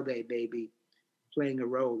how they may be playing a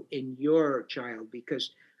role in your child.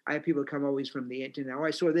 Because I have people come always from the internet.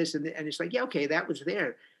 I saw this, and it's like, yeah, okay, that was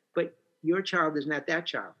there, but your child is not that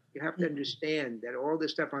child. You have to understand that all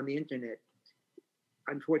this stuff on the internet,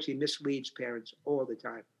 unfortunately, misleads parents all the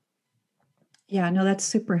time. Yeah, no, that's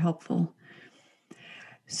super helpful.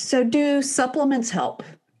 So do supplements help?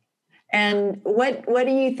 And what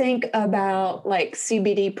do you think about like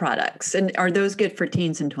CBD products? And are those good for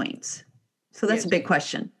teens and tweens? So that's a big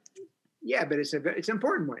question. Yeah, but it's an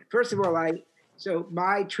important one. First of all, so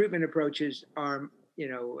my treatment approaches are,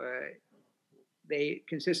 they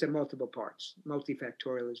consist of multiple parts.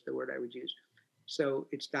 Multifactorial is the word I would use. So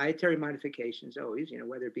it's dietary modifications always,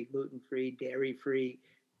 whether it be gluten-free, dairy-free.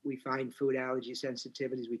 We find food allergy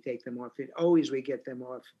sensitivities, we take them off. Always we get them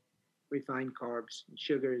off refined carbs and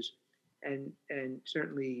sugars. And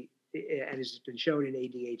certainly, and it's been shown in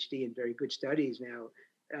ADHD in very good studies now,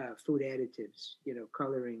 food additives,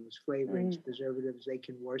 colorings, flavorings, preservatives, they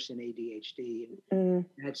can worsen ADHD. And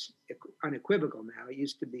that's unequivocal now. It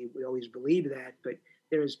used to be, we always believed that, but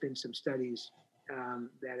there has been some studies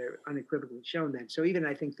that are unequivocally shown that. So even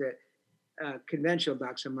I think that conventional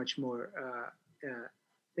docs are much more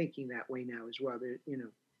thinking that way now as well.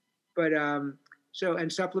 But so,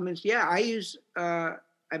 and supplements, yeah, I use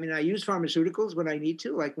pharmaceuticals when I need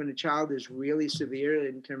to, like when a child is really severe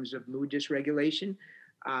in terms of mood dysregulation.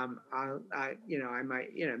 I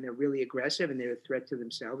might, and they're really aggressive and they're a threat to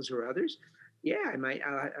themselves or others. Yeah,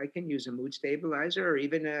 I can use a mood stabilizer or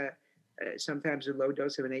even sometimes a low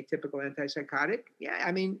dose of an atypical antipsychotic. Yeah,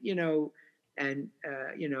 an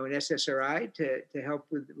SSRI to help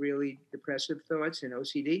with really depressive thoughts and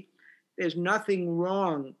OCD. There's nothing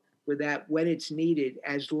wrong with that when it's needed,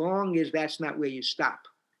 as long as that's not where you stop.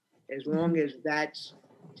 As long as that's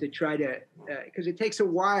to try to, because it takes a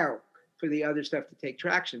while for the other stuff to take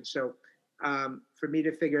traction. So for me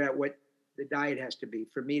to figure out what the diet has to be,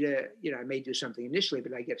 for me to, I may do something initially,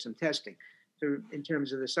 but I get some testing. So in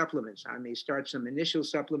terms of the supplements, I may start some initial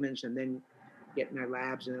supplements and then get my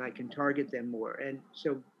labs and then I can target them more. And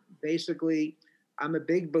so basically, I'm a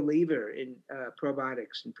big believer in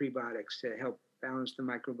probiotics and prebiotics to help balance the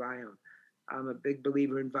microbiome. I'm a big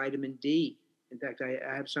believer in vitamin D. In fact, I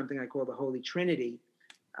have something I call the Holy Trinity,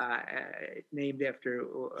 named after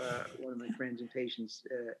one of my friends and patients,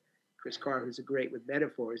 Chris Carr, who's great with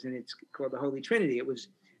metaphors, and it's called the Holy Trinity. It was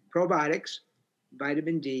probiotics,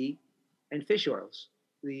 vitamin D, and fish oils,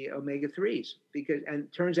 the omega-3s, and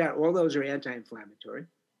it turns out all those are anti-inflammatory.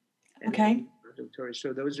 Okay.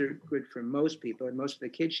 So those are good for most people, and most of the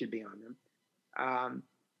kids should be on them.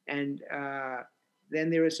 And then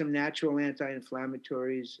there are some natural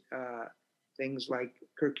anti-inflammatories, things like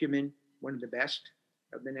curcumin, one of the best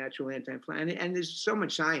of the natural anti-inflammatories. And there's so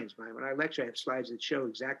much science behind it. When I lecture, I have slides that show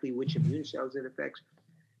exactly which immune cells it affects.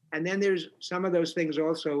 And then there's some of those things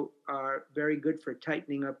also are very good for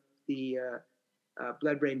tightening up the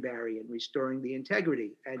blood-brain barrier and restoring the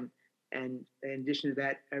integrity. And in addition to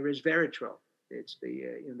that, resveratrol. It's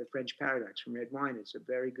the French paradox from red wine. It's a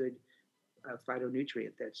very good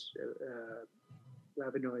phytonutrient that's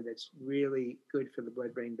flavonoid that's really good for the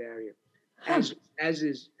blood-brain barrier, as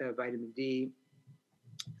is vitamin D.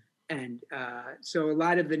 And so a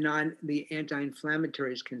lot of the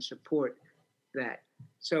anti-inflammatories can support that.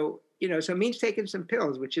 So so it means taking some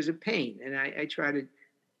pills, which is a pain. And I try to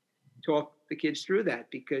talk the kids through that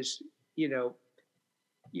because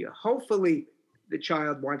hopefully the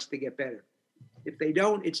child wants to get better. If they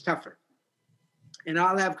don't, it's tougher. And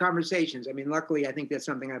I'll have conversations. I mean, luckily, I think that's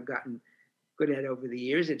something I've gotten good at over the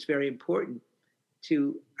years. It's very important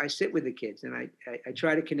I sit with the kids and I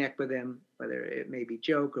try to connect with them, whether it may be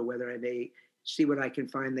joke or whether I may see what I can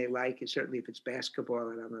find they like. And certainly if it's basketball,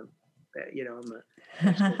 and I'm a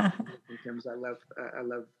in terms I love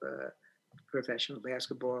professional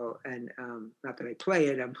basketball, and not that I play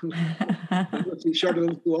it. I'm a little too short, a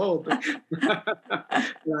little too old, but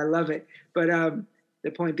I love it. But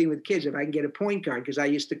the point being with kids, if I can get a point guard, because I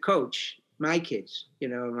used to coach my kids,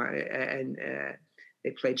 and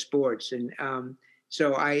they played sports, and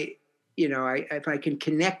so if I can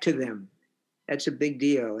connect to them, that's a big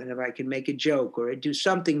deal. And if I can make a joke or do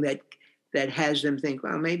something that has them think,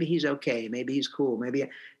 well, maybe he's okay, maybe he's cool,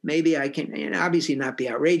 maybe I can, obviously not be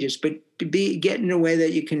outrageous, but to get in a way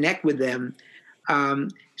that you connect with them,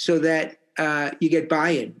 so that you get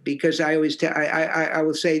buy-in. Because I always I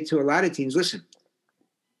will say to a lot of teens, listen,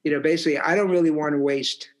 basically, I don't really want to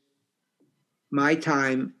waste my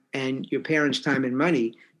time and your parents' time and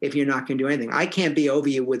money if you're not going to do anything. I can't be over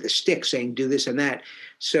you with a stick saying do this and that.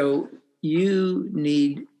 So you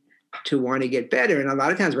need to want to get better. And a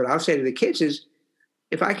lot of times what I'll say to the kids is,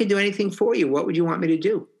 if I could do anything for you, what would you want me to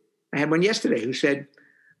do? I had one yesterday who said,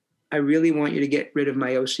 I really want you to get rid of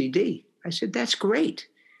my OCD. I said, that's great.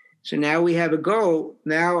 So now we have a goal.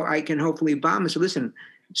 Now I can hopefully bomb. So listen,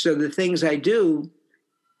 so the things I do,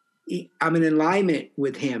 I'm in alignment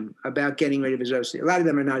with him about getting rid of his OCD. A lot of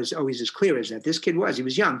them are not always as clear as that. This kid was. He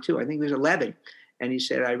was young, too. I think he was 11. And he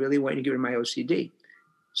said, I really want you to get rid of my OCD.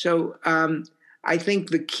 So I think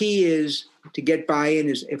the key is to get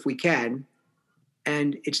buy-in if we can.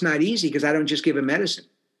 And it's not easy because I don't just give them medicine.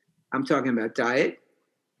 I'm talking about diet.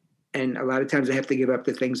 And a lot of times I have to give up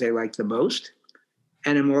the things they like the most.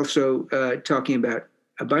 And I'm also talking about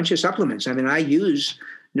a bunch of supplements. I mean, I use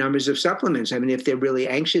numbers of supplements. I mean, if they're really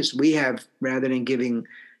anxious, we have, rather than giving,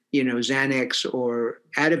 Xanax or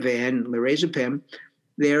Ativan, lorazepam,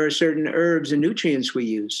 there are certain herbs and nutrients we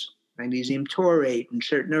use, magnesium taurate and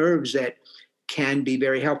certain herbs that can be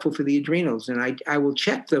very helpful for the adrenals. And I will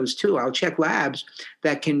check those too. I'll check labs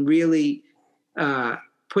that can really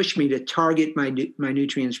push me to target my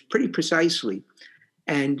nutrients pretty precisely.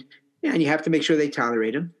 And you have to make sure they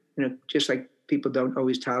tolerate them. Just like people don't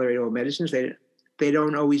always tolerate all medicines, they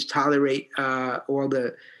don't always tolerate all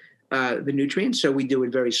the nutrients. So we do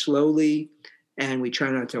it very slowly, and we try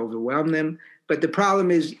not to overwhelm them. But the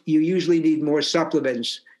problem is you usually need more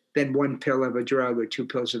supplements than one pill of a drug or 2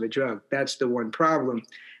 pills of a drug. That's the one problem.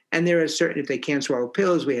 And there are certain, if they can't swallow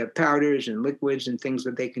pills, we have powders and liquids and things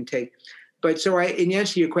that they can take. But so in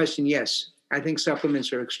answer to your question, yes, I think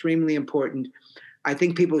supplements are extremely important. I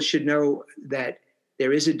think people should know that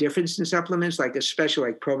there is a difference in supplements,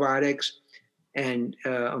 especially like probiotics and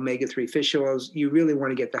omega-3 fish oils. You really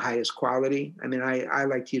want to get the highest quality. I mean, I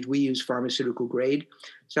like to use, we use pharmaceutical grade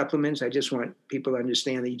supplements. I just want people to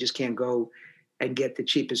understand that you just can't go and get the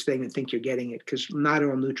cheapest thing and think you're getting it, because not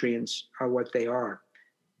all nutrients are what they are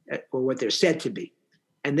or what they're said to be.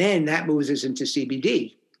 And then that moves us into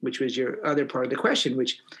CBD, which was your other part of the question,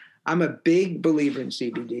 which I'm a big believer in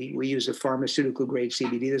CBD. We use a pharmaceutical grade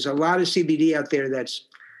CBD. There's a lot of CBD out there that's,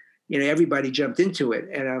 everybody jumped into it.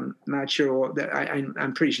 And I'm not sure that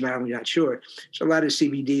I'm pretty sure, I'm not sure. There's a lot of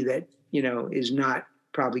CBD that, is not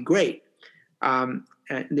probably great. And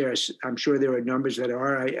I'm sure there are numbers that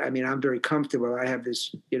are. I mean, I'm very comfortable. I have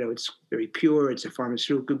this, it's very pure. It's a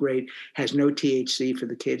pharmaceutical grade, has no THC for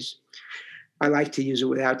the kids. I like to use it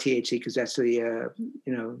without THC because that's the,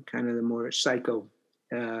 kind of the more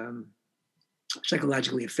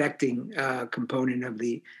psychologically affecting component of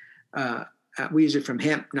the we use it from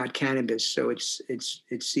hemp, not cannabis, so it's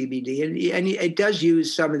CBD, and it does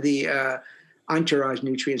use some of the entourage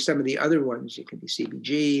nutrients, some of the other ones. It could be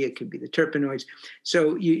CBG, it could be the terpenoids.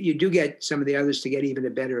 So you do get some of the others to get even a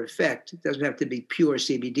better effect. It doesn't have to be pure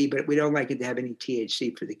CBD, but we don't like it to have any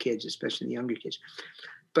THC for the kids, especially the younger kids.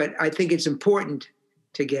 But I think it's important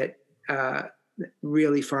to get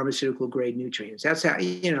really pharmaceutical grade nutrients. That's how,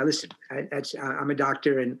 listen, I'm a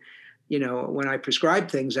doctor, and when I prescribe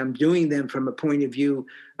things, I'm doing them from a point of view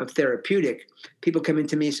of therapeutic. People come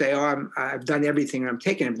into me and say, oh, I've done everything, or I'm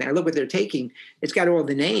taking everything. I look what they're taking. It's got all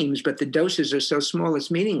the names, but the doses are so small,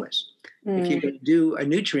 it's meaningless. If you're going to do a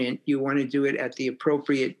nutrient, you want to do it at the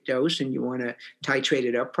appropriate dose, and you want to titrate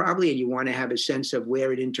it up probably, and you want to have a sense of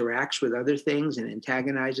where it interacts with other things and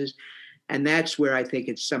antagonizes. And that's where I think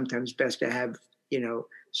it's sometimes best to have,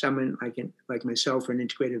 someone like myself, or an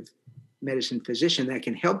integrative medicine physician that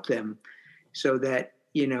can help them, so that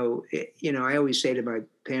I always say to my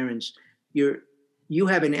parents, you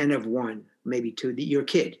have an N of one, maybe two. Your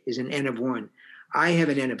kid is an N of one. I have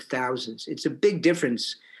an N of thousands. It's a big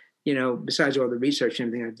difference, besides all the research and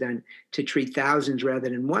everything I've done, to treat thousands rather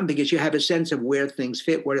than one, because you have a sense of where things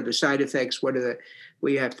fit, what are the side effects, where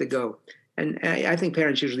you have to go. And I think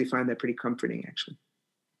parents usually find that pretty comforting, actually.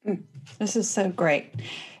 This is so great.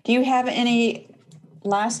 Do you have any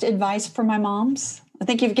last advice for my moms? I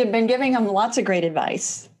think you've been giving them lots of great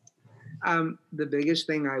advice. The biggest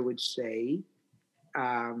thing I would say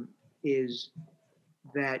is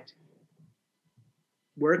that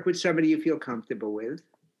work with somebody you feel comfortable with.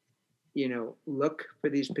 Look for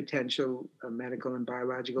these potential medical and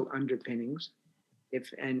biological underpinnings.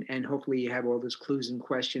 And hopefully you have all those clues and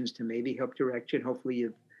questions to maybe help direct you. And hopefully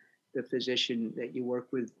the physician that you work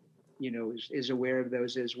with, is aware of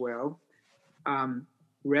those as well.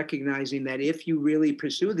 Recognizing that if you really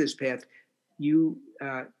pursue this path, you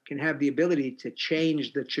can have the ability to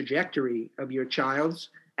change the trajectory of your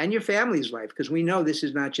child's and your family's life, because we know this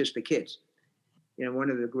is not just the kids. One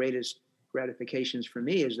of the greatest gratifications for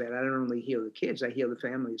me is that I don't only heal the kids, I heal the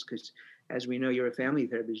families, because as we know, you're a family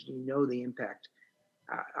therapist, you know the impact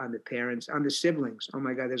on the parents, on the siblings. Oh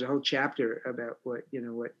my God, there's a whole chapter about what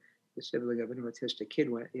the sibling of an autistic kid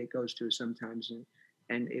it goes through sometimes,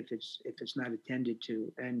 and if it's not attended to,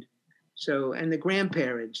 and the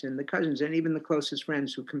grandparents and the cousins and even the closest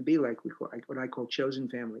friends who can be like what I call chosen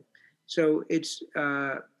family. So it's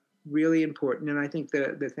really important, and I think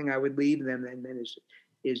the thing I would leave them then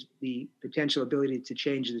is the potential ability to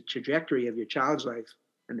change the trajectory of your child's life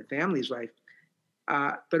and the family's life,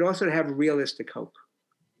 but also to have realistic hope.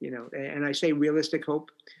 And I say realistic hope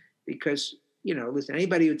because listen,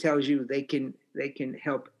 anybody who tells you they can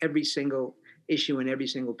help every single issue in every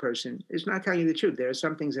single person is not telling you the truth. There are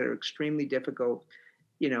some things that are extremely difficult.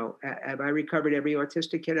 Have I recovered every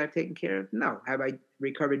autistic kid I've taken care of? No. Have I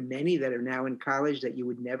recovered many that are now in college that you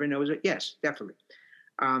would never know? Yes, definitely.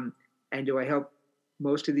 And do I help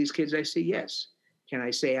most of these kids I see? Yes. Can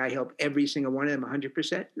I say I help every single one of them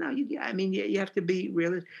 100%? No, you have to be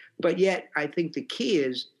realistic. But yet, I think the key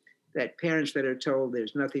is that parents that are told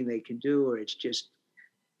there's nothing they can do, or it's just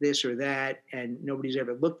this or that, and nobody's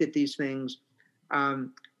ever looked at these things,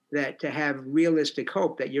 that to have realistic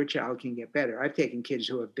hope that your child can get better. I've taken kids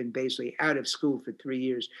who have been basically out of school for 3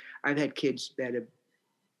 years. I've had kids that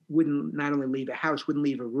wouldn't not only leave a house, wouldn't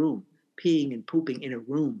leave a room, peeing and pooping in a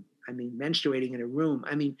room. Menstruating in a room.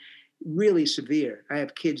 Really severe. I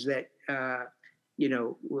have kids that,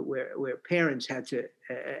 where parents had to,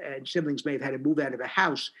 and siblings may have had to move out of a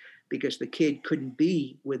house because the kid couldn't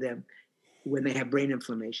be with them when they have brain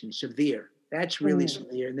inflammation, severe. That's really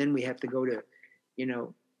severe. And then we have to go to,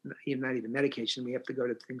 not even medication. We have to go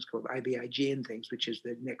to things called IVIG and things, which is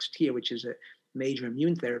the next tier, which is a major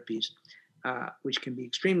immune therapies, which can be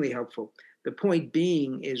extremely helpful. The point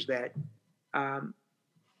being is that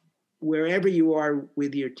wherever you are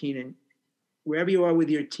with your teen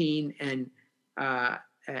and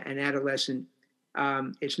an adolescent,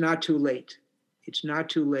 it's not too late. It's not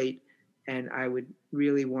too late, and I would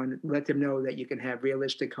really want to let them know that you can have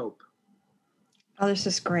realistic hope. Oh, this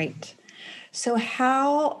is great. So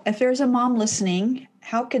if there's a mom listening,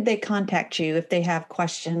 how could they contact you if they have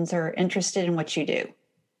questions or interested in what you do?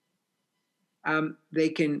 They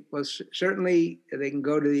can, certainly they can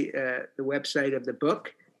go to the website of the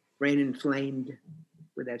book, Brain Inflamed,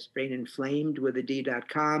 that's braininflamed with a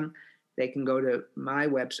D.com. They can go to my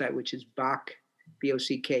website, which is Bock,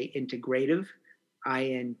 B-O-C-K, Integrative,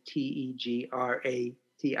 INTEGRATIVE,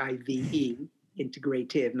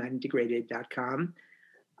 integrative, not integrated.com.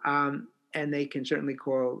 And they can certainly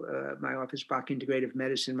call my office, Bock Integrative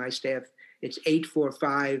Medicine, my staff. It's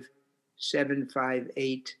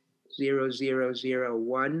 845-758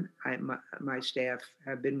 0001. My staff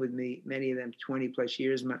have been with me, many of them 20 plus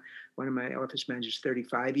years. One of my office managers,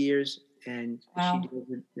 35 years. And Wow. she deals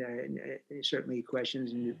with certainly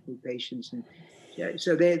questions and new patients. And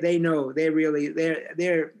so they know,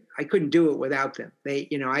 they're, I couldn't do it without them. They,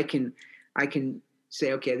 I can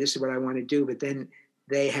say, okay, this is what I want to do, but then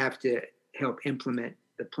they have to help implement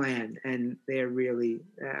the plan. And they're really,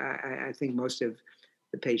 I think most of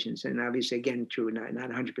the patients, and obviously again, true, not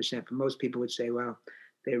 100%, but most people would say, well,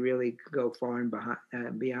 they really go far and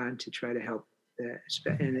beyond to try to help.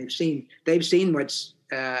 And they've seen what's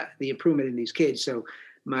the improvement in these kids. So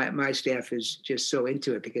my staff is just so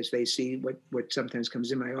into it because they see what sometimes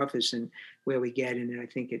comes in my office and where we get, and I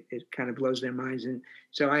think it kind of blows their minds. And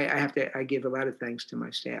so I give a lot of thanks to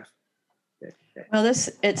my staff. Well,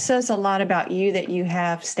 it says a lot about you that you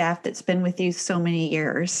have staff that's been with you so many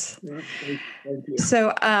years. Well, thank you.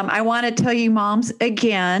 So I want to tell you, moms,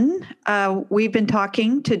 again, we've been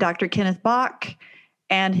talking to Dr. Kenneth Bach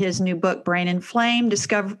and his new book, Brain Inflamed,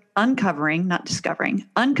 uncovering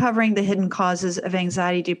the hidden causes of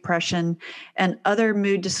anxiety, depression, and other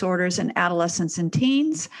mood disorders in adolescents and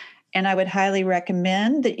teens. And I would highly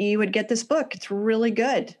recommend that you would get this book. It's really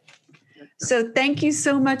good. So thank you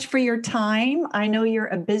so much for your time. I know you're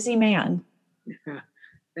a busy man.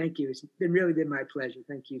 Thank you. It's really been my pleasure.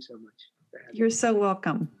 Thank you so much. You're so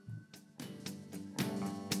welcome.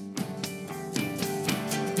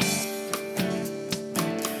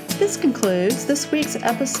 This concludes this week's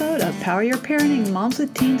episode of Power Your Parenting Moms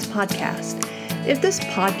with Teens podcast. If this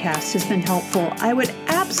podcast has been helpful, I would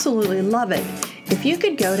absolutely love it if you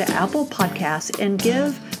could go to Apple Podcasts and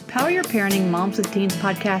give Power Your Parenting Moms with Teens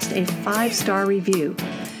podcast a 5-star review.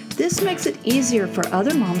 This makes it easier for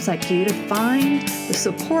other moms like you to find the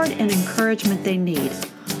support and encouragement they need.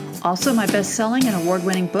 Also, my best-selling and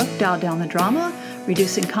award-winning book, Dial Down the Drama,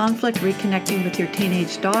 Reducing Conflict, Reconnecting with Your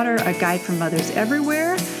Teenage Daughter, A Guide for Mothers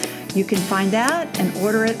Everywhere. You can find that and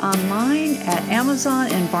order it online at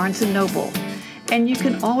Amazon and Barnes & Noble. And you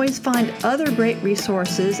can always find other great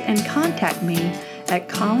resources and contact me at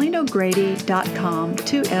ColleenO'Grady.com,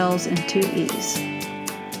 2 L's and 2 E's.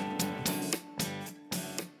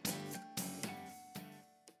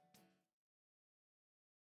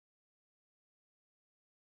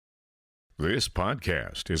 This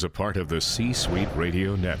podcast is a part of the C-Suite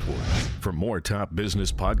Radio Network. For more top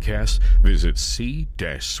business podcasts, visit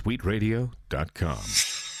c-suiteradio.com.